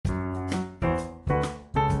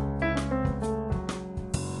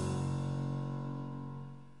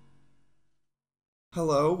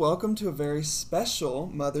Hello, welcome to a very special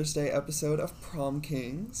Mother's Day episode of Prom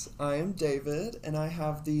Kings. I am David, and I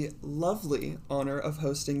have the lovely honor of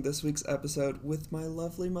hosting this week's episode with my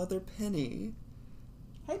lovely mother, Penny.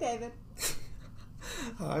 Hey, David.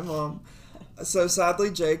 Hi, Mom. So sadly,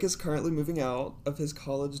 Jake is currently moving out of his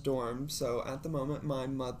college dorm, so at the moment, my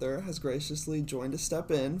mother has graciously joined to step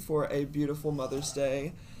in for a beautiful Mother's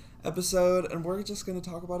Day episode, and we're just going to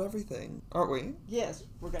talk about everything, aren't we? Yes,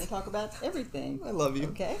 we're going to talk about everything. I love you.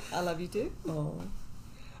 Okay, I love you too. Oh.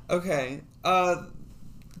 Okay.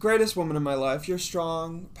 Greatest woman in my life. You're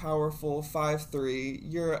strong, powerful, 5'3".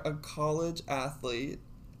 You're a college athlete,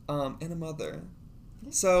 and a mother.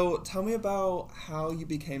 So tell me about how you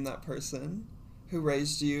became that person who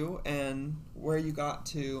raised you and how you got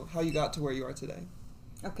to where you are today.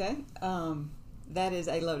 Okay, that is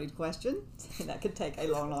a loaded question. That could take a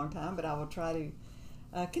long time, but I will try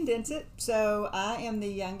to condense it. So I am the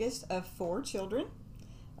youngest of 4 children.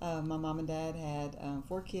 My mom and dad had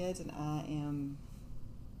 4 kids, and I am,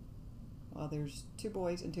 there's 2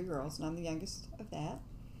 boys and 2 girls, and I'm the youngest of that.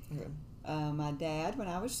 Okay. My dad, when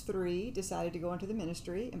I was 3, decided to go into the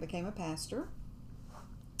ministry and became a pastor.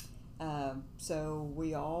 So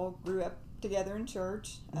we all grew up together in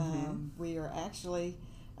church. We are actually,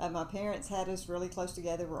 my parents had us really close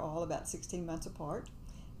together. We're all about 16 months apart.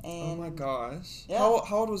 And oh my gosh. Yeah.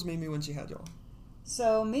 How old was Mimi when she had y'all?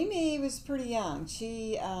 So Mimi was pretty young.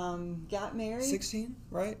 She got married. 16,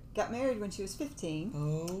 right? Got married when she was 15.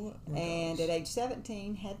 Oh my And gosh. at age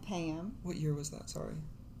 17 had Pam. What year was that? Sorry.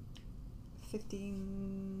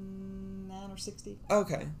 59 or 60.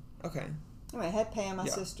 Okay. Anyway, I had Pam, my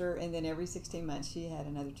Yeah. sister, and then every 16 months she had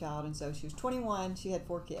another child, and so she was 21. She had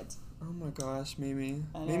 4 kids. Oh my gosh, Mimi.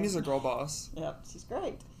 I know. Mimi's a girl boss. Yep, she's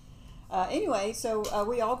great. Anyway, so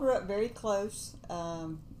we all grew up very close.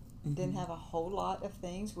 Didn't have a whole lot of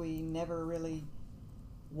things. We never really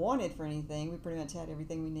wanted for anything. We pretty much had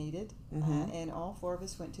everything we needed. And all 4 of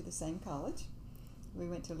us went to the same college. We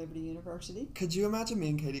went to Liberty University. Could you imagine me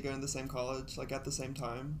and Katie going to the same college, like at the same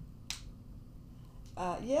time?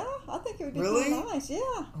 Yeah, I think it would be Really? kind of nice. Yeah.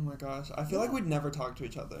 Oh my gosh. I feel like we'd never talk to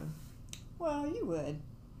each other. Well, you would.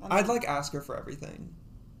 I'd like ask her for everything.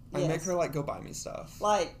 I'd make Yes. her like go buy me stuff.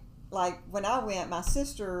 Like when I went, my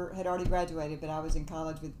sister had already graduated, but I was in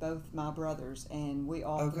college with both my brothers, and we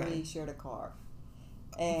all Okay. 3 shared a car,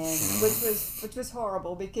 and which was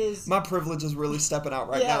horrible because My privilege is really stepping out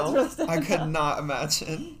right Yeah, now. it's really stepping I could out. not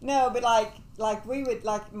imagine. no, but like we would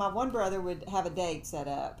my one brother would have a date set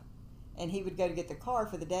up, and he would go to get the car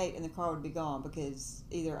for the date, and the car would be gone because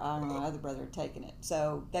either I or my other brother had taken it.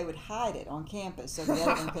 So they would hide it on campus so the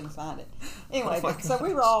other one couldn't find it. Anyway, Oh my so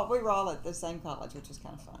we were gosh. all at the same college, which was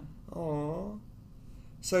kind of fun. Aww.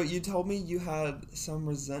 So you told me you had some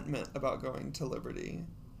resentment about going to Liberty.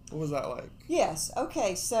 What was that like? Yes.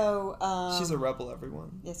 Okay. So She's a rebel,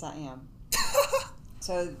 everyone. yes, I am.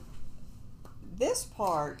 So this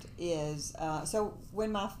part is so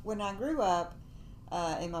when I grew up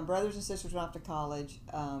and my brothers and sisters went off to college,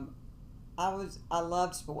 I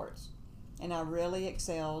loved sports, and I really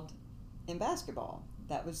excelled in basketball.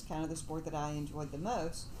 That was kind of the sport that I enjoyed the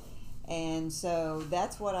most, and so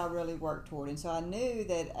that's what I really worked toward. And so I knew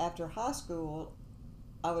that after high school,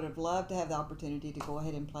 I would have loved to have the opportunity to go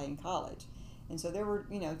ahead and play in college. And so there were,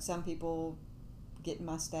 some people getting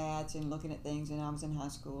my stats and looking at things, and I was in high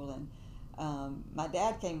school, and my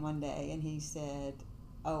dad came one day and he said,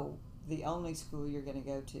 "Oh, the only school you're going to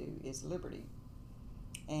go to is Liberty."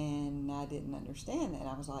 And I didn't understand that.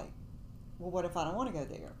 I was like, well, what if I don't want to go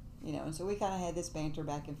there? And so we kind of had this banter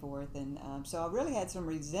back and forth, and so I really had some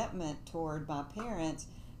resentment toward my parents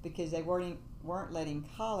because they weren't letting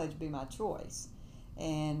college be my choice.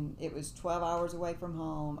 And it was 12 hours away from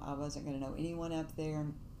home. I wasn't going to know anyone up there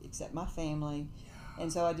except my family.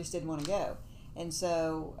 And so I just didn't want to go. And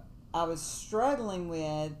so I was struggling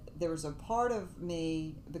with, there was a part of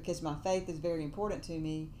me, because my faith is very important to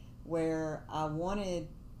me, where I wanted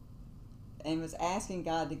and was asking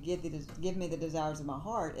God to give me the desires of my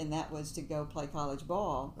heart, and that was to go play college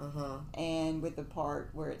ball. And with the part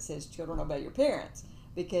where it says, "Children, obey your parents,"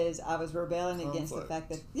 because I was rebelling against the fact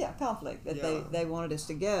that conflict that they wanted us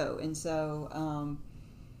to go. And so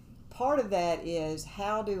part of that is,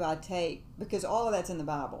 how do I take, because all of that's in the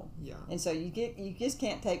Bible, and so you just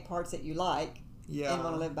can't take parts that you like and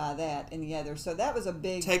want to live by that and the other. So that was a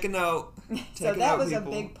big Take a note. so that was a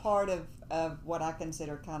big part of what I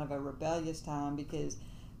consider kind of a rebellious time, because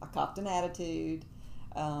I copped an attitude.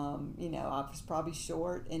 I was probably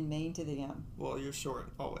short and mean to them. Well, you're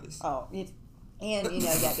short always. Oh, in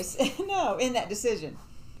that decision.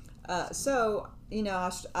 So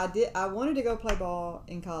I wanted to go play ball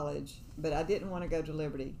in college, but I didn't want to go to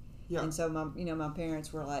Liberty. Yeah. And so my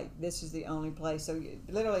parents were like, this is the only place. So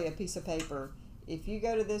literally a piece of paper. If you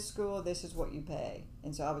go to this school, this is what you pay.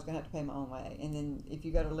 And so I was going to have to pay my own way. And then if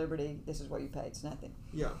you go to Liberty, this is what you pay. It's nothing.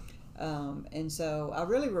 Yeah. And so I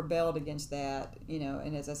really rebelled against that,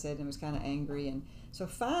 and as I said, I was kind of angry. And so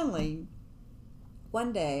finally,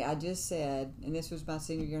 one day I just said, and this was my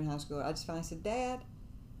senior year in high school, I just finally said, Dad,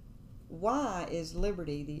 why is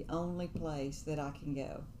Liberty the only place that I can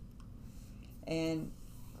go? And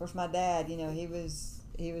of course my dad, he was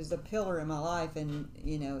the pillar in my life, and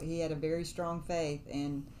he had a very strong faith,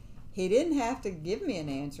 and he didn't have to give me an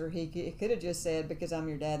answer. He could have just said, because I'm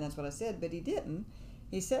your dad and that's what I said, but he didn't.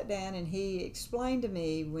 He sat down and he explained to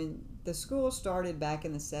me when the school started back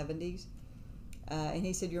in the 70s, and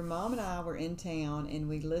he said, your mom and I were in town and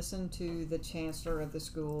we listened to the chancellor of the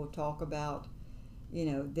school talk about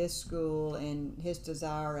this school and his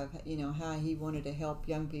desire of how he wanted to help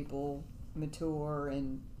young people mature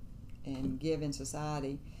and give in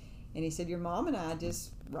society. And he said, your mom and I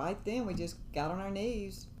just right then we just got on our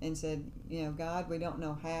knees and said, God, we don't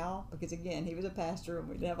know how, because again, he was a pastor and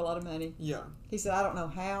we didn't have a lot of money. Yeah. He said, I don't know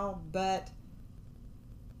how, but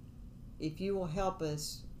if you will help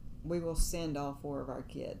us, we will send all 4 of our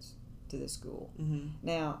kids to this school. Mm-hmm.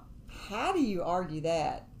 Now, how do you argue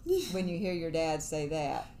that when you hear your dad say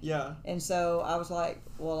that? Yeah. And so I was like,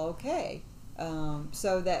 well, okay.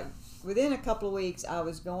 So that within a couple of weeks, I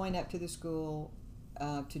was going up to the school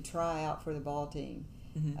to try out for the ball team.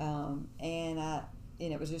 Mm-hmm. And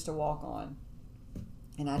it was just a walk-on.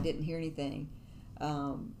 And I didn't hear anything.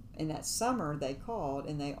 And that summer, they called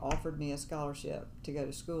and they offered me a scholarship to go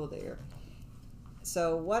to school there.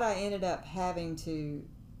 So what I ended up having to,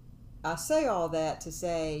 I say all that to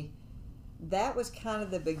say, that was kind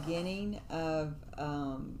of the beginning of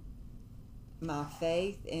my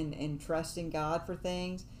faith and trusting God for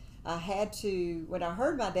things. I had to, when I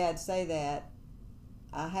heard my dad say that,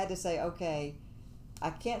 I had to say, okay,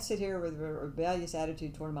 I can't sit here with a rebellious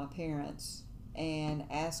attitude toward my parents and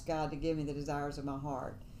ask God to give me the desires of my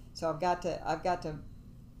heart. So I've got to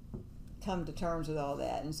come to terms with all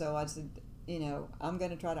that. And so I said, I'm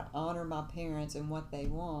going to try to honor my parents and what they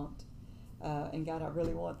want. And God, I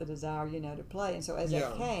really want the desire, to play. And so as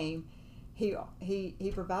that came,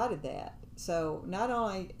 he provided that. So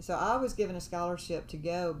so I was given a scholarship to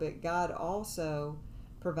go, but God also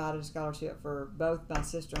provided a scholarship for both my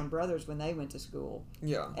sister and brothers when they went to school.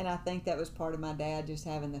 Yeah. And I think that was part of my dad just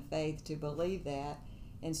having the faith to believe that.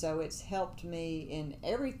 And so it's helped me in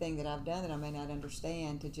everything that I've done that I may not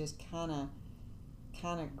understand to just kind of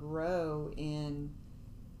grow in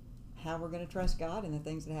how we're going to trust God in the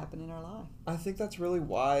things that happen in our life. I think that's really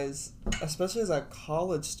wise, especially as a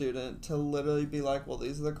college student, to literally be like, well,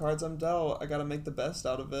 these are the cards I'm dealt. I got to make the best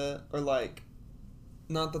out of it. Or like,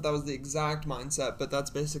 not that was the exact mindset, but that's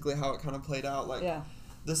basically how it kind of played out. Like,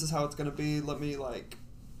 this is how it's going to be. Let me like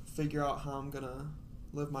figure out how I'm going to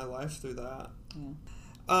live my life through that.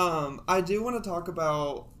 Yeah. I do want to talk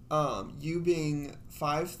about you being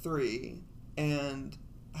 5'3" and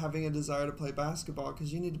having a desire to play basketball,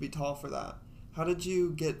 because you need to be tall for that. How did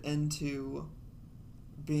you get into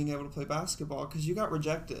being able to play basketball? Because you got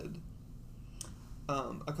rejected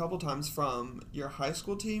a couple times from your high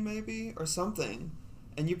school team maybe or something,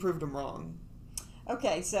 and you proved them wrong.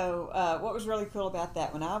 Okay, so what was really cool about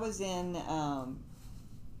that, when I was in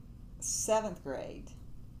 7th grade,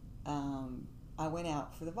 I went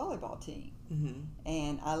out for the volleyball team. Mm-hmm.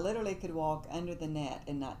 And I literally could walk under the net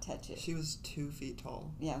and not touch it. She was 2 feet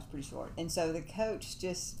tall. Yeah, I was pretty short. And so the coach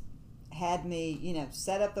just had me,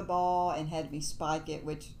 set up the ball and had me spike it,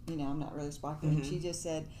 which, I'm not really spiking it. Mm-hmm. She just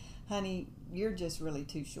said, honey, you're just really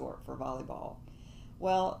too short for volleyball.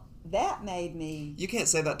 Well, that made me... You can't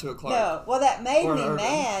say that to a Clark. No, well, that made me Urban.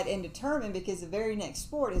 mad and determined, because the very next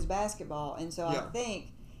sport is basketball. And so I think,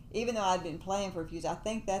 even though I'd been playing for a few years, I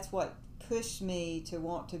think that's what pushed me to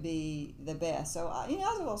want to be the best. So, I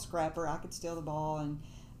was a little scrapper. I could steal the ball and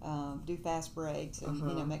do fast breaks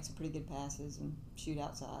and, make some pretty good passes and shoot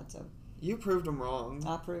outside. So you proved them wrong.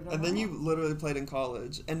 I proved them wrong. And then you wrong. literally played in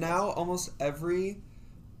college. And now almost every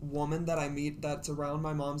woman that I meet that's around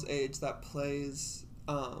my mom's age that plays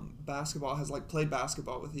basketball has, played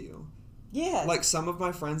basketball with you. Yeah. Like, some of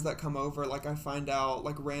my friends that come over, I find out,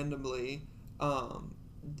 randomly,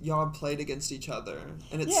 y'all played against each other,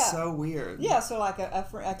 and it's so weird. Yeah, so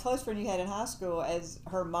a close friend you had in high school, as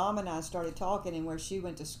her mom and I started talking and where she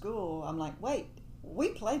went to school, I'm like, wait, we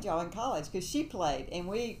played y'all in college, because she played, and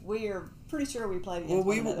we are pretty sure we played Well, against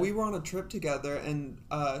one another. we were on a trip together, and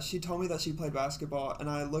she told me that she played basketball, and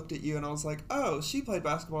I looked at you, and I was like, oh, she played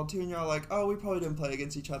basketball too, and y'all like, oh, we probably didn't play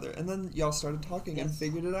against each other, and then y'all started talking and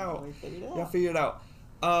figured it out. We figured it out. Y'all figured it out.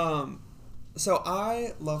 So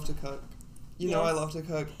I love to cook. You know I love to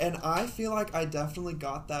cook, and I feel like I definitely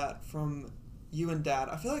got that from you and Dad.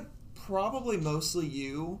 I feel like probably mostly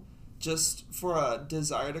you, just for a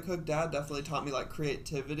desire to cook. Dad definitely taught me, like,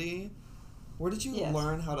 creativity. Where did you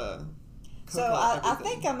learn how to cook? So I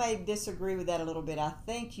think I may disagree with that a little bit. I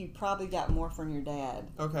think you probably got more from your dad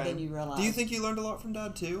than you realize. Do you think you learned a lot from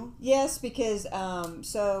Dad too? Yes, because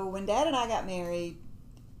so when Dad and I got married,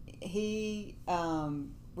 he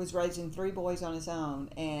was raising 3 boys on his own,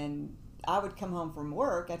 and I would come home from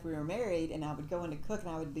work after we were married, and I would go in to cook, and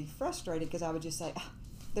I would be frustrated because I would just say,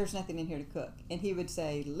 there's nothing in here to cook. And he would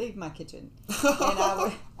say, leave my kitchen.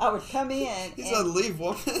 And I would come in. He said, leave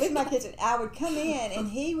what? Leave my kitchen. I would come in, and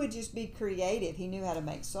he would just be creative. He knew how to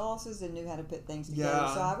make sauces and knew how to put things together.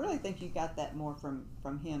 Yeah. So I really think you got that more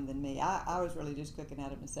from him than me. I was really just cooking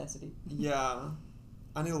out of necessity. Yeah.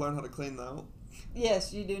 I need to learn how to clean, though.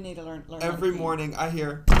 Yes, you do need to learn Every morning I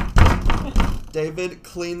hear, David,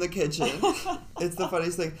 clean the kitchen. It's the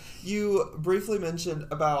funniest thing. You briefly mentioned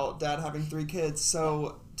about Dad having 3 kids,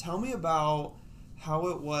 so tell me about how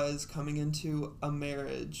it was coming into a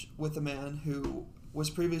marriage with a man who was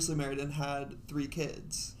previously married and had 3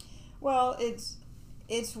 kids. Well, it's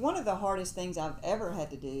one of the hardest things I've ever had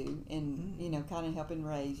to do in, kind of helping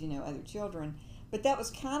raise, other children. But that was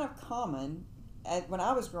kind of common. When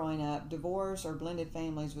I was growing up, divorce or blended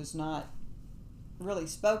families was not really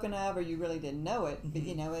spoken of, or you really didn't know it. But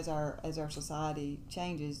as our society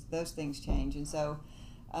changes, those things change. And so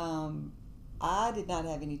I did not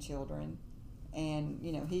have any children, and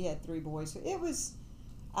he had 3 boys. So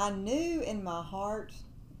I knew in my heart,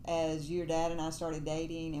 as your dad and I started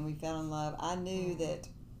dating and we fell in love, I knew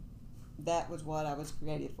that was what I was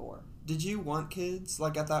created for. Did you want kids,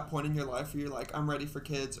 like, at that point in your life where you're like, I'm ready for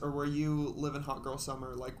kids, or were you living hot girl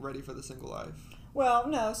summer, like, ready for the single life? Well,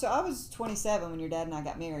 no. So I was 27 when your dad and I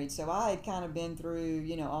got married, so I had kind of been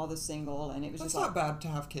through, all the single, and it was That's just not bad to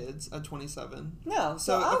have kids at 27. No.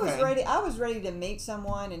 So I was ready to meet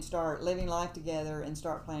someone and start living life together and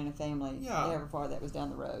start planning a family. Yeah. However far that was down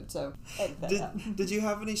the road. So did you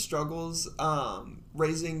have any struggles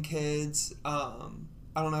raising kids? I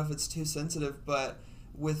don't know if it's too sensitive, but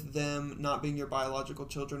with them not being your biological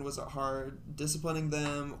children, was it hard disciplining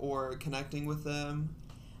them or connecting with them?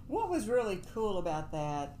 What was really cool about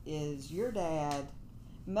that is your dad.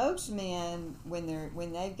 Most men, when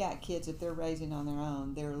they've got kids, if they're raising on their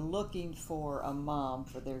own, they're looking for a mom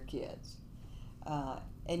for their kids,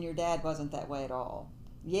 and your dad wasn't that way at all.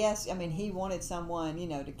 Yes, I mean, he wanted someone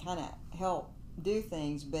to kind of help do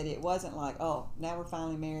things, but it wasn't like, oh, now we're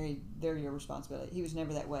finally married, they're your responsibility. He was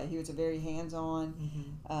never that way. He was a very hands-on.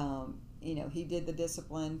 He did the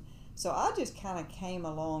discipline. So I just kind of came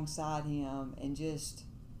alongside him and just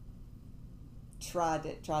tried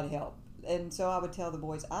to help. And so I would tell the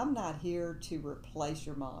boys, I'm not here to replace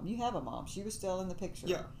your mom. You have a mom. She was still in the picture.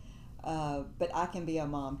 Yeah. But I can be a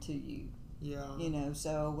mom to you. Yeah.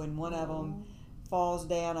 So when one of them falls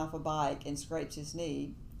down off a bike and scrapes his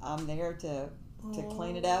knee, I'm there to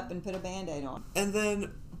clean it up and put a Band-Aid on. And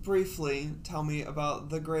then briefly tell me about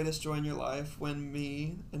the greatest joy in your life when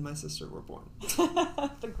me and my sister were born.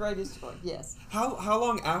 The greatest joy, yes. How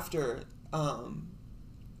long after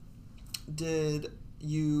did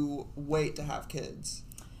you wait to have kids?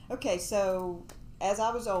 Okay, so as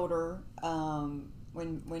I was older,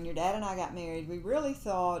 when your dad and I got married, we really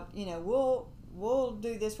thought, we'll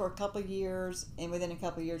do this for a couple of years, and within a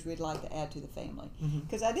couple of years, we'd like to add to the family.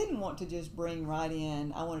 Because I didn't want to just bring right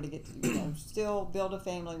in. I wanted to get to, still build a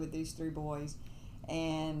family with these 3 boys.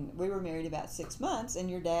 And we were married about 6 months, and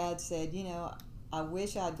your dad said, I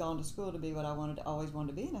wish I'd gone to school to be what I always wanted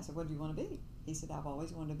to be. And I said, what do you want to be? He said, I've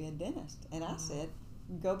always wanted to be a dentist. And I said,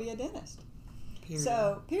 go be a dentist.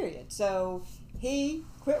 Period. So he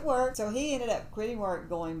quit work. So he ended up quitting work,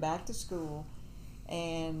 going back to school.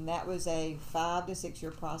 And that was a 5 to 6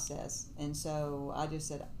 year process. And so I just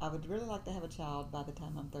said, I would really like to have a child by the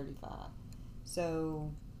time I'm 35.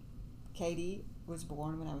 So Katie was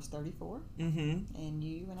born when I was 34. And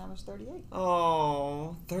you when I was 38.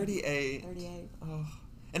 Oh, 38. 38. Oh.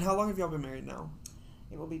 And how long have y'all been married now?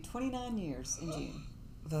 It will be 29 years in June.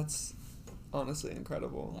 That's honestly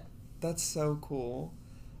incredible. Yeah. That's so cool.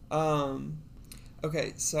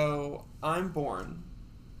 Okay, so I'm born.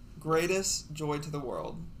 Greatest joy to the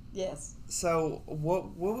world. Yes. So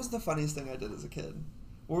what was the funniest thing I did as a kid?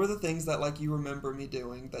 What were the things that, like, you remember me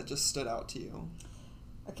doing that just stood out to you?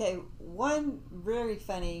 Okay, one very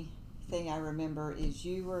funny thing I remember is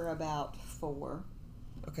you were about 4.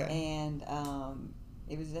 Okay. And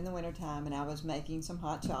it was in the wintertime, and I was making some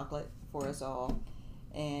hot chocolate for us all.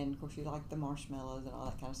 And, of course, you like the marshmallows and all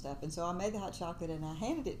that kind of stuff. And so I made the hot chocolate, and I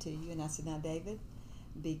handed it to you, and I said, now, David,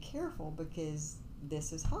 be careful because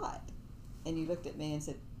this is hot. And you looked at me and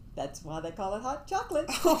said, that's why they call it hot chocolate.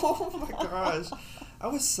 Oh, my gosh. I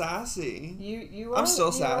was sassy. You were. I'm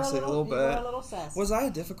still sassy a little bit. You were a little sassy. Was I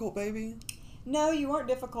a difficult baby? No, you weren't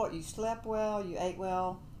difficult. You slept well. You ate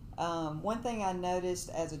well. One thing I noticed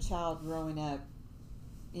as a child growing up,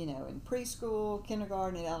 you know, in preschool,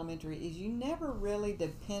 kindergarten, and elementary, is you never really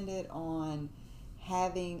depended on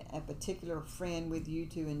having a particular friend with you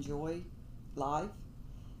to enjoy life.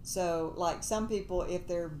 So, like some people, if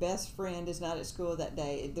their best friend is not at school that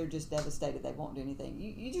day, they're just devastated. They won't do anything.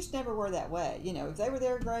 You just never were that way. You know, if they were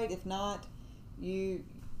there, great. If not, you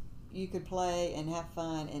could play and have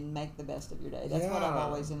fun and make the best of your day. That's what I've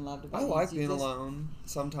always loved about I you. like being alone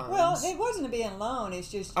sometimes. Well, it wasn't being alone. It's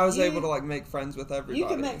just I was able to like make friends with everybody. You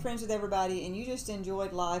could make friends with everybody, and you just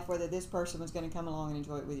enjoyed life, whether this person was going to come along and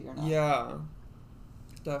enjoy it with you or not. Yeah,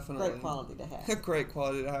 definitely. Great quality to have. Great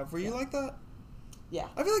quality to have. Were you like that? Yeah.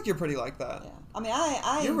 I feel like you're pretty like that. Yeah. I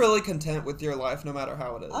mean, you're really content with your life no matter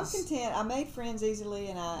how it is. I'm content. I made friends easily,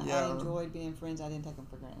 and I enjoyed being friends. I didn't take them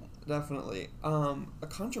for granted. Definitely. A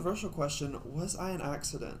controversial question. Was I an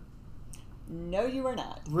accident? No, you were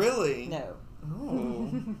not. Really? No. Oh.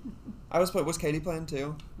 Was Katie playing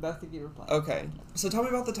too? Both of you were playing. Okay. So tell me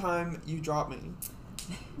about the time you dropped me.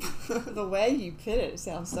 The way you put it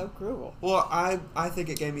sounds so cruel. Well, I think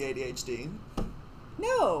it gave me ADHD.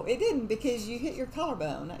 No, it didn't, because you hit your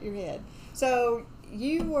collarbone, not your head. So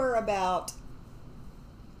you were about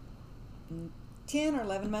 10 or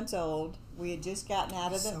 11 months old. We had just gotten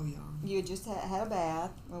out of So young. You had just had a bath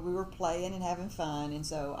when we were playing and having fun, and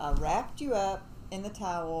so I wrapped you up in the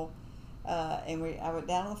towel, and I went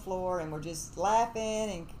down on the floor, and we're just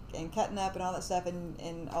laughing and cutting up and all that stuff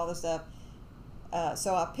and all this stuff.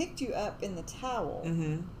 So I picked you up in the towel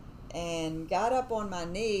and got up on my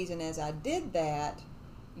knees, and as I did that,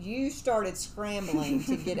 you started scrambling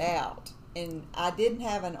to get out, and I didn't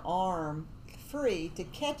have an arm free to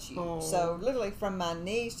catch you. Oh. So literally from my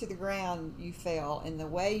knees to the ground you fell, and the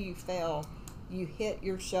way you fell, you hit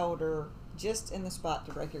your shoulder just in the spot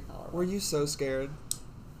to break your collarbone. Were you so scared?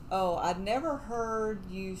 Oh, I'd never heard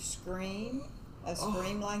you scream a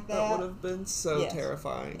scream like that. That would have been so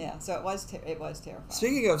terrifying. Yeah, so it was terrifying.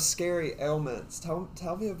 Speaking of scary ailments,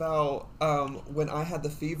 tell me about when I had the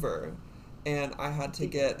fever and I had to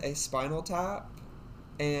get a spinal tap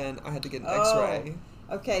and I had to get an x-ray.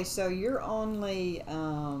 Okay, so you're only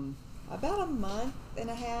about a month and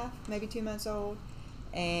a half, maybe 2 months old,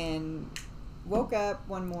 and woke up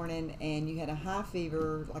one morning and you had a high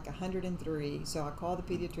fever, like 103. So I called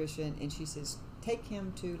the pediatrician, and she says, take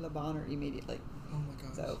him to Le Bonheur immediately. Oh my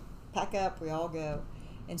gosh. So pack up, we all go.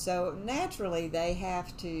 And so naturally they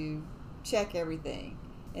have to check everything.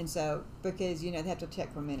 And so, because, you know, they have to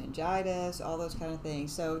check for meningitis, all those kind of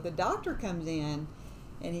things. So the doctor comes in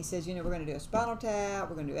and he says, you know, we're going to do a spinal tap,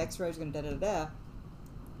 we're going to do x-rays, we're going to da-da-da-da.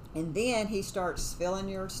 And then he starts filling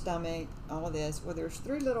your stomach, all of this. Well, there's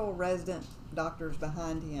 3 little resident doctors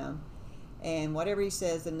behind him. And whatever he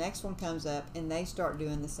says, the next one comes up, and they start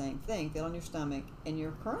doing the same thing, filling your stomach, and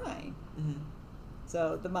you're crying.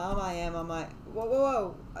 So the mom I'm like,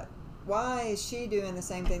 whoa, why is she doing the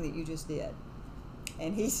same thing that you just did?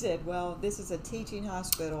 And he said, well, this is a teaching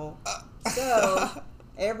hospital, so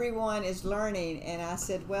everyone is learning. And I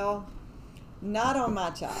said, well, not on my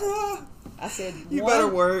child. I said, you better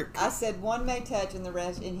work. I said, one may touch and the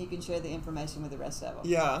rest, and he can share the information with the rest of them.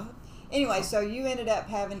 Yeah. Anyway, so you ended up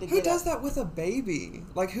having to Who does that with a baby?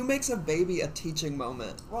 Like, who makes a baby a teaching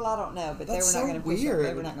moment? Well, I don't know, but That's they were not going to push. weird.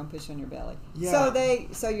 They were not going to push on your belly. Yeah.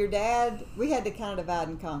 So your dad, we had to kind of divide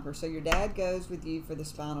and conquer. So your dad goes with you for the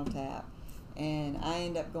spinal tap, and I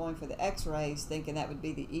end up going for the X-rays, thinking that would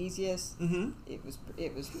be the easiest. It was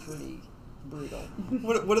pretty brutal.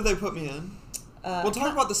 What did they put me in? We'll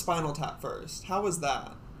talk about the spinal tap first. How was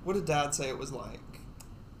that? What did Dad say it was like?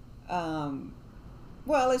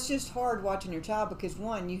 Well, it's just hard watching your child because,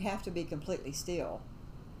 one, you have to be completely still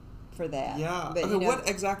for that. Yeah. But, okay, what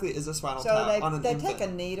exactly is a spinal tap on an they infant? take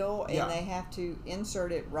a needle and they have to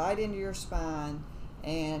insert it right into your spine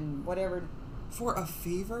and whatever. For a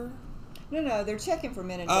fever? No, they're checking for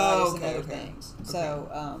meningitis and other Okay. things.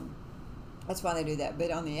 So that's why they do that. But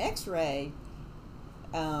on the X-ray,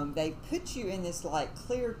 they put you in this like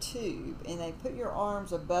clear tube, and they put your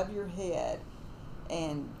arms above your head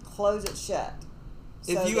and close it shut.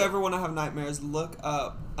 If you ever want to have nightmares, look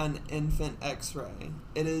up an infant X-ray.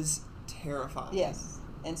 It is terrifying. Yes.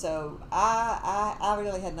 And so I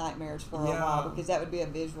really had nightmares for a while because that would be a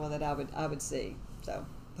visual that I would see. So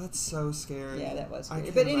that's so scary. Yeah, that was I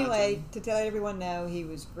scary. can But anyway, imagine. to tell everyone, no, he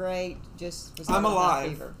was great. Just was I'm having a high alive.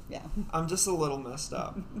 fever. Yeah, I'm just a little messed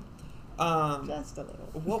up. just a little.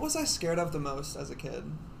 What was I scared of the most as a kid?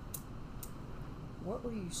 What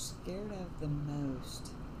were you scared of the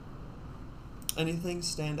most? Anything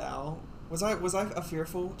stand out? Was I a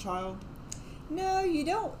fearful child? No, you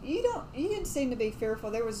didn't seem to be fearful.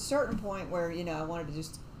 There was a certain point where I wanted to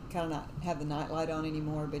just kind of not have the nightlight on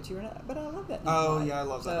anymore. But you were not. But I love that nightlight. Oh yeah, I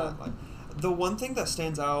love that nightlight. The one thing that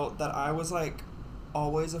stands out that I was like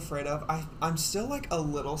always afraid of. I'm still like a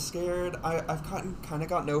little scared. I've kind of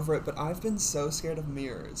gotten over it, but I've been so scared of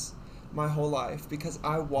mirrors my whole life because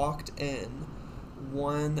I walked in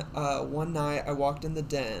one night. I walked in the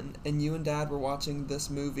den, and you and Dad were watching this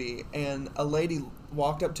movie, and a lady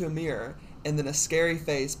walked up to a mirror, and then a scary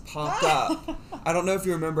face popped up. I don't know if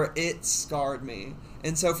you remember. It scarred me.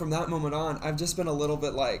 And so from that moment on, I've just been a little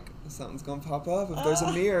bit like, something's going to pop up if there's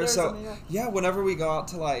a mirror. Yeah, whenever we go out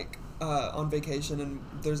to like on vacation and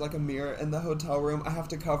there's like a mirror in the hotel room, I have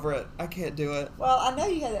to cover it. I can't do it. Well, I know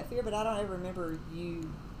you had that fear, but I don't ever remember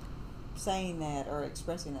you saying that or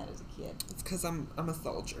expressing that as a kid. It's because I'm a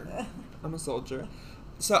soldier. I'm a soldier.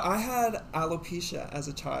 So I had alopecia as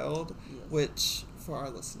a child, Yes. which, for our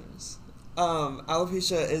listeners,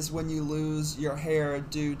 alopecia is when you lose your hair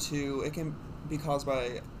due to, it can be caused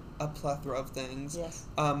by a plethora of things. Yes.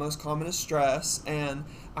 Most common is stress, and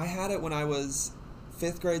I had it when I was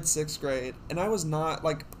 5th grade, 6th grade, and I was not,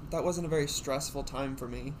 like, that wasn't a very stressful time for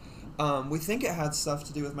me. We think it had stuff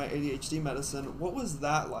to do with my ADHD medicine. What was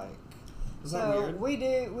that like? Was that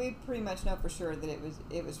weird? We pretty much know for sure that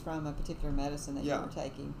it was from a particular medicine that you were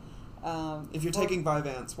taking. If you're taking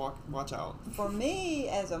Vyvanse, watch out. For me,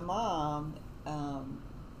 as a mom,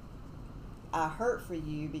 I hurt for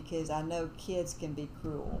you because I know kids can be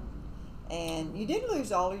cruel. And you didn't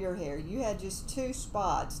lose all of your hair. You had just 2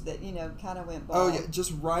 spots that, kind of went bald. Oh, yeah,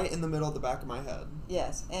 just right in the middle of the back of my head.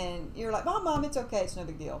 Yes, and you're like, Mom, it's okay. It's no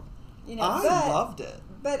big deal. I loved it.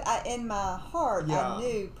 But in my heart, I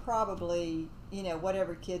knew probably,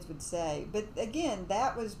 whatever kids would say. But again,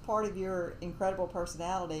 that was part of your incredible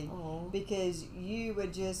personality. Aww. Because you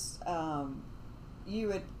would just, you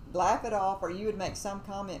would laugh it off, or you would make some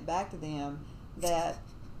comment back to them that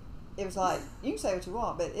it was like, you can say what you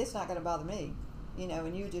want, but it's not going to bother me.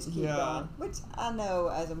 And you would just keep going. Which I know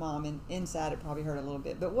as a mom, inside it probably hurt a little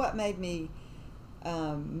bit. But what made me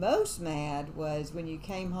most mad was when you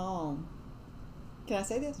came home. Can I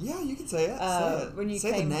say this? Yeah, you can say it. Say it. When you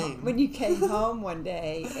say came the name. When you came home one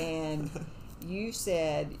day and you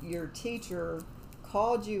said your teacher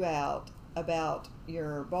called you out about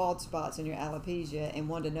your bald spots and your alopecia and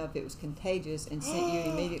wanted to know if it was contagious and sent you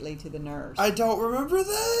immediately to the nurse. I don't remember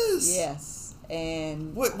this. Yes.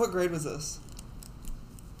 And what grade was this?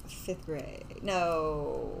 5th grade.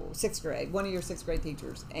 No, 6th grade. One of your 6th grade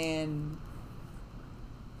teachers. And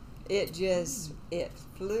it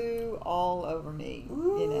flew all over me.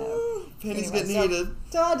 Penny's Anyway, getting heated.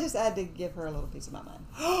 So I just had to give her a little piece of my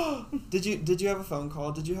mind. Did you have a phone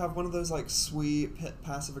call? Did you have one of those like sweet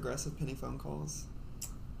passive aggressive Penny phone calls?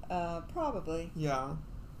 Probably. Yeah.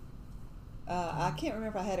 I can't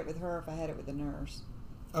remember if I had it with her or if I had it with the nurse.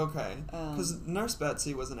 Okay. Because Nurse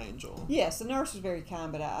Betsy was an angel. Yes, the nurse was very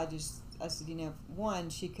kind, but I said, one,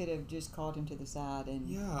 she could have just called him to the side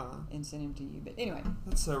and sent him to you. But anyway.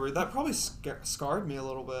 That's so rude. That probably scarred me a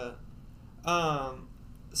little bit.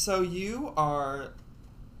 So you are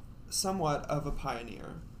somewhat of a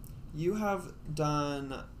pioneer. You have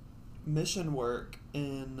done mission work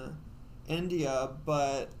in India,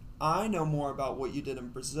 but I know more about what you did in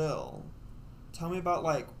Brazil. Tell me about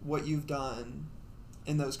like what you've done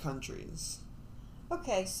in those countries.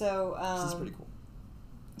 Okay, so this is pretty cool.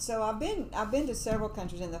 So I've been to several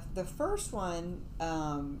countries, and the first one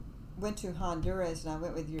went to Honduras, and I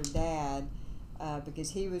went with your dad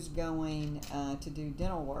because he was going to do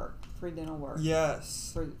dental work, free dental work.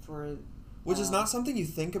 Yes. For which is not something you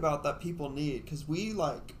think about that people need, because we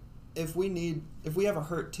like if we have a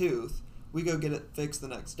hurt tooth, we go get it fixed the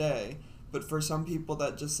next day. But for some people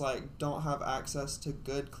that just like don't have access to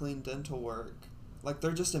good, clean dental work, like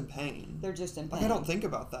they're just in pain. They're just in pain. Like I don't think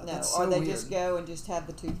about that. No, that's so or they weird. just go and just have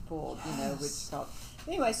the tooth pulled, which is called.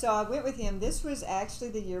 Anyway, so I went with him. This was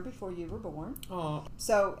actually the year before you were born. Oh.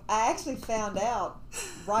 So I actually found out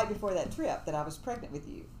right before that trip that I was pregnant with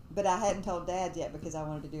you. But I hadn't told Dad yet because I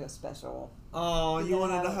wanted to do a special. Oh, you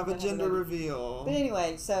wanted to have a gender reveal. But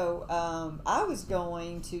anyway, so I was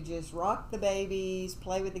going to just rock the babies,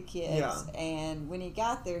 play with the kids. Yeah. And when he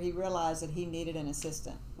got there, he realized that he needed an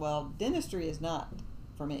assistant. Well, dentistry is not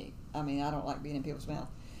for me. I mean, I don't like being in people's mouth.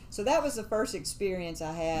 So that was the first experience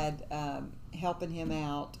I had helping him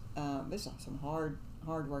out. There's some hard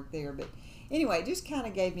work there, but anyway, it just kind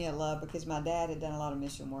of gave me a love because my dad had done a lot of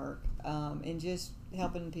mission work and just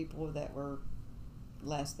helping people that were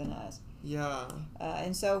less than us. Yeah.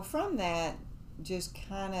 And so from that, just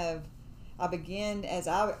kind of, I began, as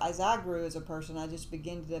I grew as a person, I just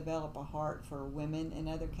began to develop a heart for women in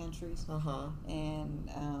other countries. Uh-huh. And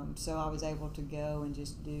so I was able to go and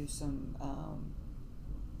just do some,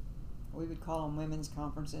 we would call them women's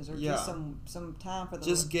conferences, or just some time for the...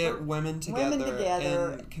 Just get women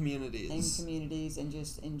together in communities. And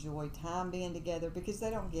just enjoy time being together because they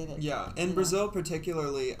don't get it. Yeah. In Brazil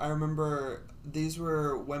particularly, I remember these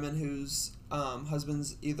were women whose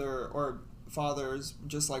husbands or fathers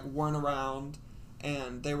just like weren't around,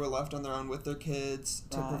 and they were left on their own with their kids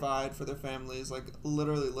to provide for their families, like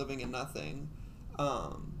literally living in nothing.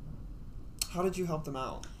 How did you help them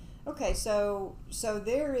out? Okay, so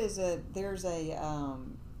there's a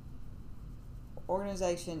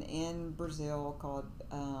organization in Brazil called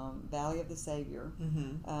Valley of the Savior,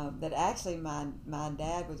 that actually my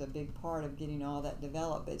dad was a big part of getting all that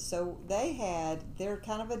developed. But so they're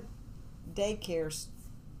kind of a daycare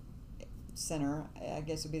center, I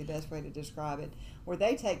guess would be the best way to describe it, where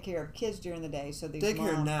they take care of kids during the day. So these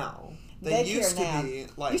daycare now. They used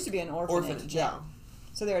to be an orphanage. Yeah.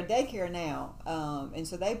 So they're a daycare now, and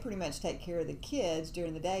so they pretty much take care of the kids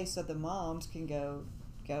during the day, so the moms can go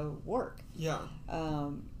work. Yeah.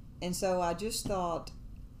 And so I just thought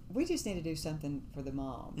we just need to do something for the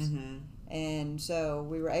moms, and so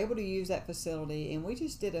we were able to use that facility, and we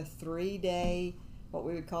just did a 3-day, what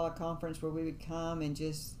we would call a conference, where we would come and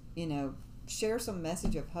just share some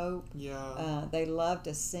message of hope. Yeah. They love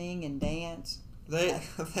to sing and dance. They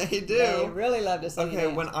do. They really love to sing. Okay,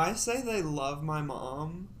 when I say they love my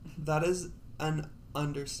mom, that is an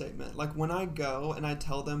understatement. Like when I go and I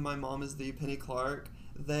tell them my mom is the Penny Clark,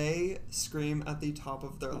 they scream at the top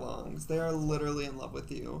of their lungs. They are literally in love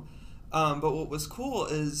with you. But what was cool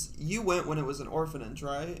is you went when it was an orphanage,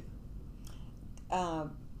 right?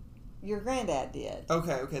 Your granddad did.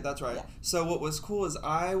 Okay, that's right. Yeah. So what was cool is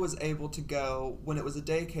I was able to go when it was a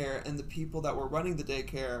daycare, and the people that were running the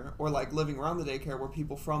daycare or like living around the daycare were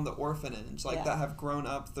people from the orphanage, like that have grown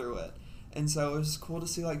up through it. And so it was cool to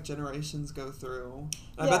see like generations go through.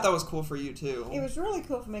 And I bet that was cool for you too. It was really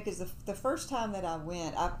cool for me because the first time that I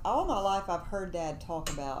went, all my life I've heard Dad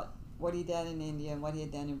talk about what he'd done in India and what he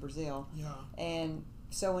had done in Brazil. Yeah. And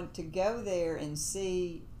so to go there and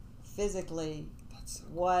see physically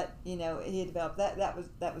what he had developed,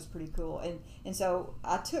 that was pretty cool, and so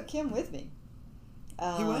I took him with me.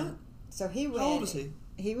 He went. So he went. How old was he?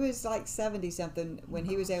 He was like 70 something when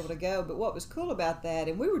he was able to go. But what was cool about that,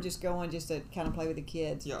 and we were just going just to kind of play with the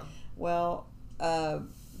kids. Yeah. Well,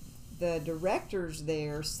 the directors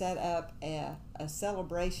there set up a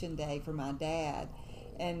celebration day for my dad,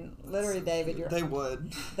 and literally, David,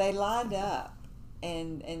 they lined up.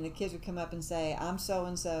 And the kids would come up and say, I'm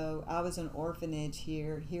so-and-so, I was in an orphanage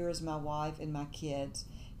here is my wife and my kids,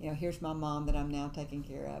 here's my mom that I'm now taking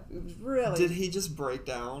care of. It was really... Did he just break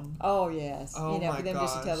down? Oh, yes. Oh, my for them gosh.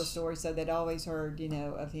 just to tell the story, so they'd always heard,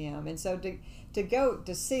 of him. And so to go,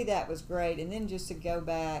 to see that was great, and then just to go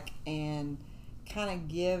back and kind of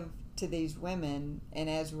give to these women, and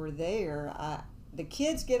as we're there, the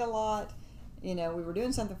kids get a lot, we were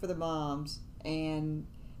doing something for the moms, and...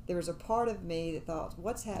 there was a part of me that thought,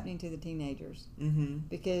 what's happening to the teenagers?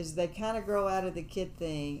 Because they kind of grow out of the kid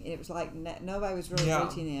thing, and it was like nobody was really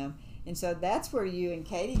reaching them. And so that's where you and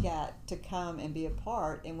Katie got to come and be a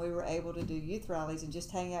part, and we were able to do youth rallies and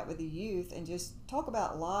just hang out with the youth and just talk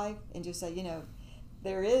about life and just say,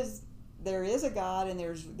 there is a God, and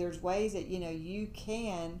there's ways that you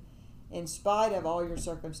can, in spite of all your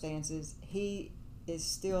circumstances, He is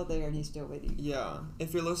still there and He's still with you. Yeah.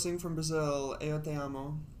 If you're listening from Brazil, eu te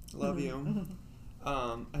amo. Love you.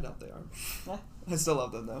 I doubt they are. I still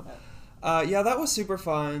love them though. Yeah, that was super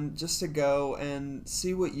fun just to go and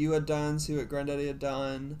see what you had done, see what Granddaddy had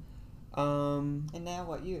done. And now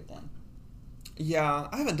what you have done. Yeah,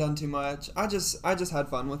 I haven't done too much. I just had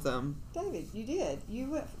fun with them. David, you did. You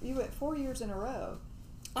went 4 years in a row.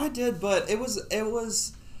 I did, but it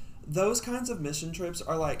was those kinds of mission trips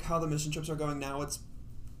are like how the mission trips are going now. It's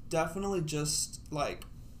definitely just like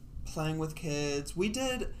playing with kids. We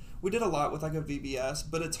did a lot with like a VBS,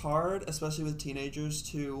 but it's hard, especially with teenagers,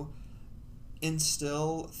 to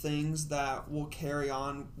instill things that will carry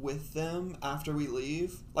on with them after we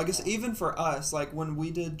leave. Like it's even for us, like when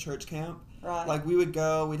we did church camp, right? Like we would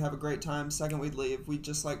go, we'd have a great time, second we'd leave, we'd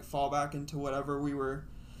just like fall back into whatever we were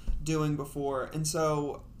doing before. And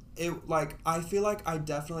so it, like, I feel like I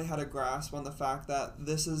definitely had a grasp on the fact that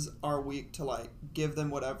this is our week to, like, give them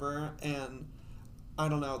whatever, and I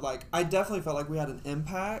don't know, like, I definitely felt like we had an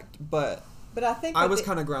impact, but I think I was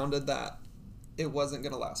kind of grounded that it wasn't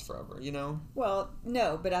going to last forever, you know? Well,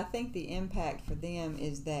 no, but I think the impact for them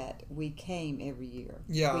is that we came every year.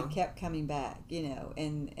 Yeah. We kept coming back, you know,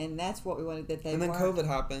 and that's what we wanted, that they And then weren't. COVID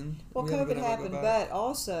happened. Well, We haven't COVID been able to go happened, back. but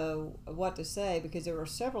also what to say, because there were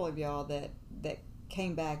several of y'all that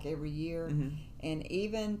came back every year. Mhm. And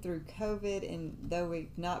even through COVID, and though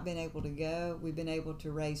we've not been able to go, we've been able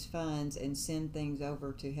to raise funds and send things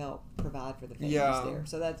over to help provide for the families there.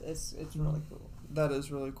 So that's it's really cool. That is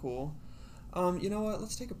really cool. You know what?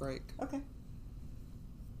 Let's take a break. Okay.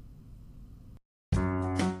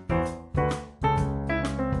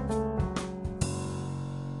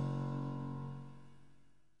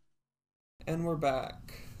 And we're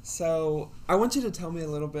back. So, I want you to tell me a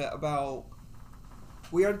little bit about.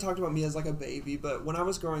 We already talked about me as like a baby, but when I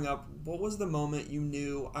was growing up, what was the moment you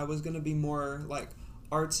knew I was going to be more like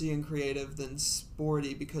artsy and creative than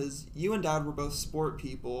sporty? Because you and Dad were both sport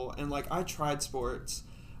people, and like I tried sports.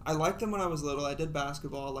 I liked them when I was little. I did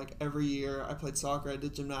basketball like every year. I played soccer. I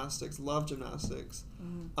did gymnastics. Loved gymnastics.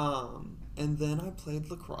 And then I played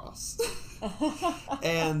lacrosse,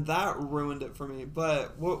 and that ruined it for me.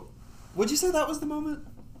 But what would you say that was the moment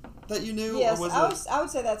that you knew? Yes, or was I would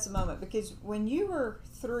say that's the moment, because when you were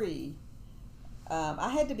 3, I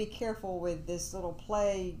had to be careful with this little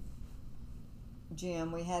play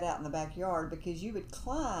gym we had out in the backyard, because you would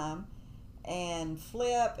climb and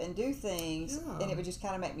flip and do things, and it would just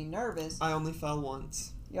kind of make me nervous. I only fell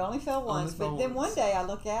once. You only fell once, fell but then once. one day I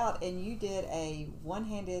look out and you did a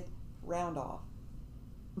one-handed round off.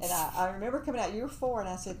 And I remember coming out, you were 4, and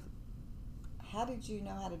I said, how did you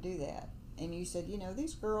know how to do that? And you said,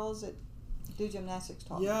 these girls that do gymnastics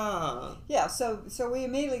taught me. Yeah. Yeah, so we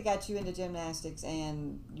immediately got you into gymnastics,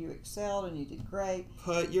 and you excelled, and you did great.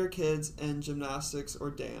 Put your kids in gymnastics or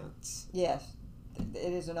dance. Yes,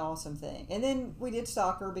 it is an awesome thing. And then we did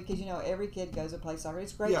soccer, because every kid goes to play soccer.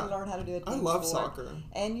 It's great to learn how to do a team I love sport. soccer.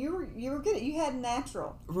 And you were good at. You had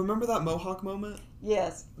natural. Remember that mohawk moment?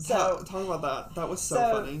 Yes. So talk about that. That was so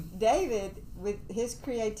funny. David, with his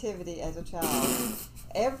creativity as a child,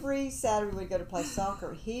 every Saturday we'd go to play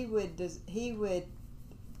soccer. He would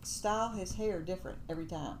style his hair different every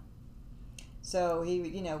time. So he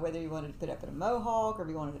would, whether he wanted to put up in a mohawk, or if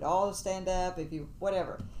he wanted it all to stand up,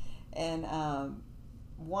 whatever. And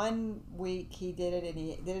one week he did it, and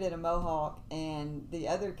he did it in a mohawk, and the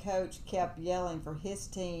other coach kept yelling for his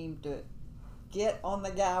team to get on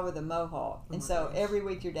the guy with the mohawk. And so gosh. every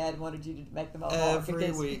week your dad wanted you to make the mohawk.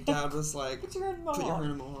 Every week Dad was like, put your hair in a mohawk. Put your hair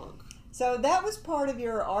in a mohawk. So that was part of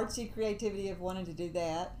your artsy creativity of wanting to do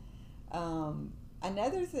that.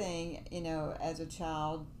 Another thing, as a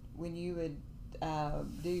child, when you would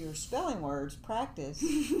do your spelling words practice,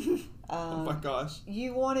 Oh my gosh.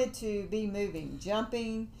 you wanted to be moving,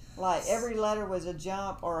 jumping, like every letter was a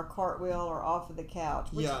jump or a cartwheel or off of the couch.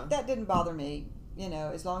 Which that didn't bother me,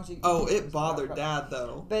 as long as you. Oh, it bothered Dad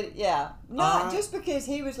though. But yeah, not just because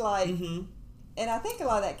he was like. Mm-hmm. And I think a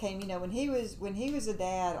lot of that came, when he was a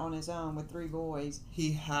dad on his own with 3 boys.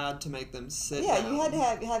 He had to make them sit. Yeah, down. you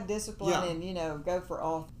had to have discipline and go for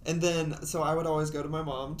all. And then, so I would always go to my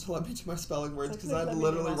mom to let me do my spelling words, because I'd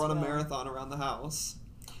literally run a marathon around the house.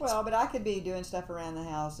 Well, but I could be doing stuff around the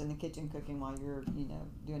house in the kitchen cooking while you're, doing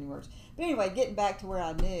your words. But anyway, getting back to where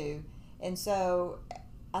I knew, and so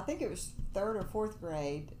I think it was 3rd or 4th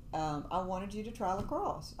grade. I wanted you to try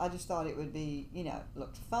lacrosse. I just thought it would be,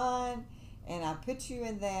 looked fun. And I put you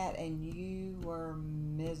in that, and you were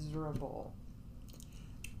miserable.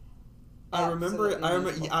 I remember.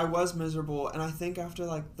 I was miserable, and I think after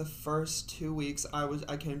like the first 2 weeks,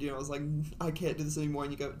 I came to you and I was like, I can't do this anymore.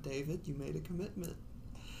 And you go, David, you made a commitment,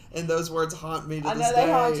 and those words haunt me to this day. I know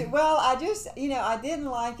they haunt you. Well, I just, I didn't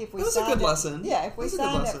like if we. It was a good lesson. Yeah, if we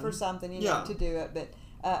signed up for something, to do it, but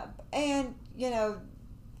and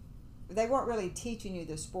they weren't really teaching you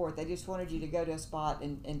the sport. They just wanted you to go to a spot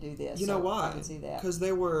and do this. You know why? I can see that. Because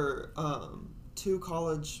they were 2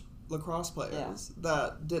 college lacrosse players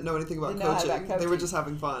that didn't know anything about coaching. They were just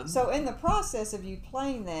having fun. So in the process of you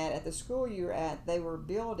playing that at the school you were at, they were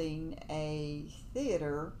building a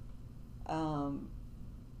theater on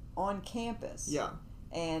campus. Yeah.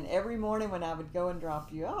 And every morning when I would go and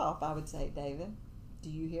drop you off, I would say, David, do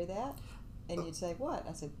you hear that? And you'd say, what?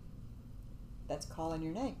 I said, that's calling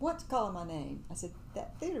your name. What's calling my name? I said,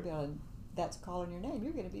 that theater building, that's calling your name.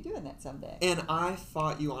 You're going to be doing that someday. And I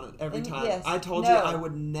fought you on it every time. Yes, I told you I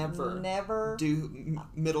would never do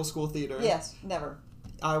middle school theater. Yes, never.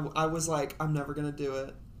 I was like, I'm never going to do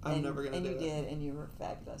it. I'm never gonna do it. And you did, and you were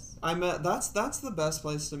fabulous. That's the best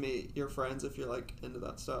place to meet your friends if you're like into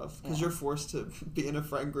that stuff, because you're forced to be in a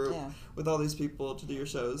friend group with all these people to do your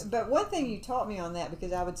shows. But one thing you taught me on that,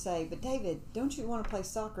 because I would say, but David, don't you want to play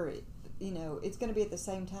soccer? It's going to be at the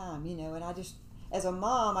same time, and I just, as a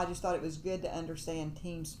mom, I just thought it was good to understand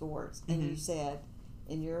team sports. And you said,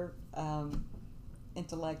 in your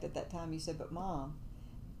intellect at that time, you said, but Mom,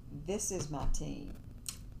 this is my team.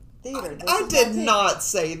 Theater. I did not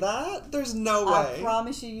say that. There's no way. I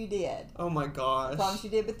promise you did. Oh my gosh. I promise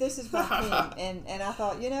you did, but this is my team. And I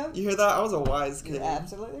thought, You hear that? I was a wise kid. You're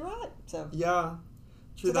absolutely right. So yeah.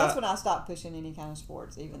 True so that's when I stopped pushing any kind of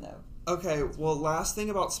sports, even though. Okay, well, last thing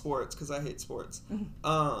about sports, because I hate sports.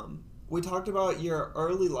 We talked about your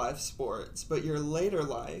early life sports, but your later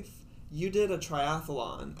life, you did a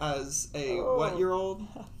triathlon as a what-year-old?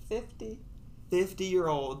 50.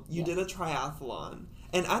 50-year-old. You did a triathlon.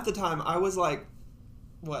 And at the time, I was like,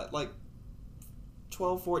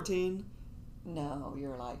 12, 14? No,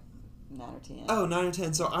 you're like 9 or 10. Oh, 9 or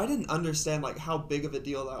 10. So I didn't understand, how big of a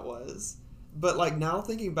deal that was. But, now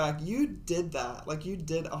thinking back, you did that. You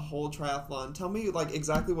did a whole triathlon. Tell me,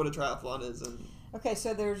 exactly what a triathlon is. Okay,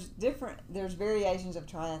 so there's variations of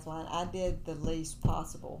triathlon. I did the least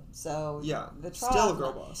possible. So yeah, the triathlon, still a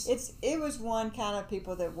girl boss. It was one kind of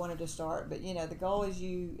people that wanted to start, but the goal is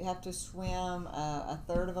you have to swim a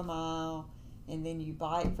third of a mile, and then you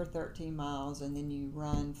bike for 13 miles, and then you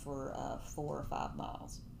run for 4 or 5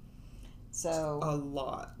 miles. So a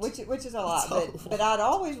lot, which is a lot, but I'd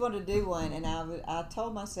always wanted to do one, and I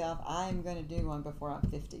told myself I am going to do one before I'm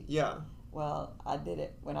 50. Yeah. Well, I did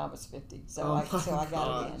it when I was 50, so I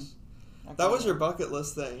got it in. That was your bucket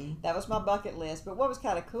list thing. That was my bucket list. But what was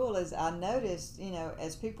kind of cool is I noticed,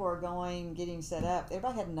 as people are getting set up,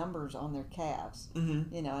 everybody had numbers on their calves,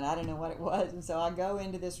 and I didn't know what it was. And so I go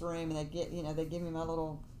into this room, and they give me my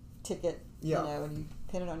little ticket, and you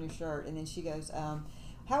pin it on your shirt. And then she goes,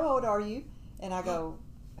 how old are you? And I go,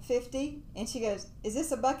 50. And she goes, is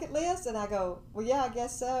this a bucket list? And I go, well, yeah, I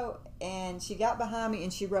guess so. And she got behind me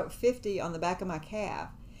and she wrote 50 on the back of my calf.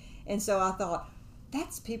 And so I thought,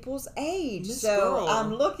 that's people's age. Girl.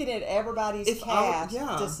 I'm looking at everybody's calves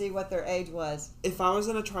to see what their age was. If I was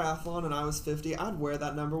in a triathlon and I was 50, I'd wear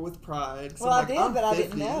that number with pride. Well, I did, but 50. I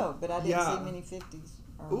didn't know. But I didn't see many 50s.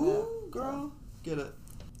 Ooh, girl. Get it.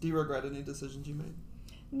 Do you regret any decisions you made?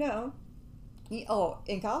 No. Oh,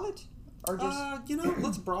 in college? Or just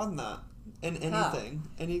let's broaden that. And anything.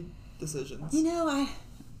 Any decisions. I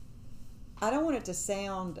don't want it to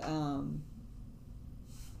sound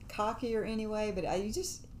cocky or anyway, but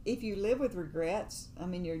if you live with regrets,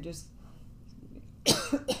 you're just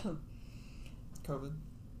COVID.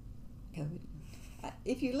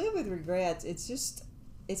 If you live with regrets,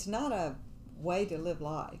 it's not a way to live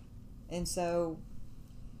life. And so,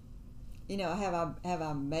 have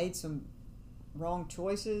I made some wrong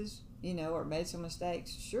choices, or made some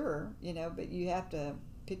mistakes? Sure, but you have to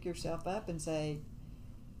pick yourself up and say,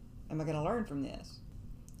 am I going to learn from this?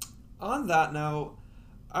 On that note,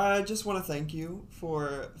 I just want to thank you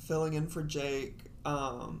for filling in for Jake.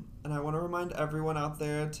 And I want to remind everyone out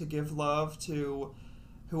there to give love to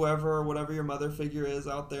whoever or whatever your mother figure is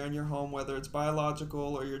out there in your home, whether it's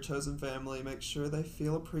biological or your chosen family. Make sure they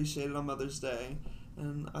feel appreciated on Mother's Day.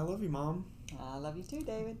 And I love you, Mom. I love you too,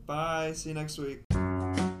 David. Bye. See you next week.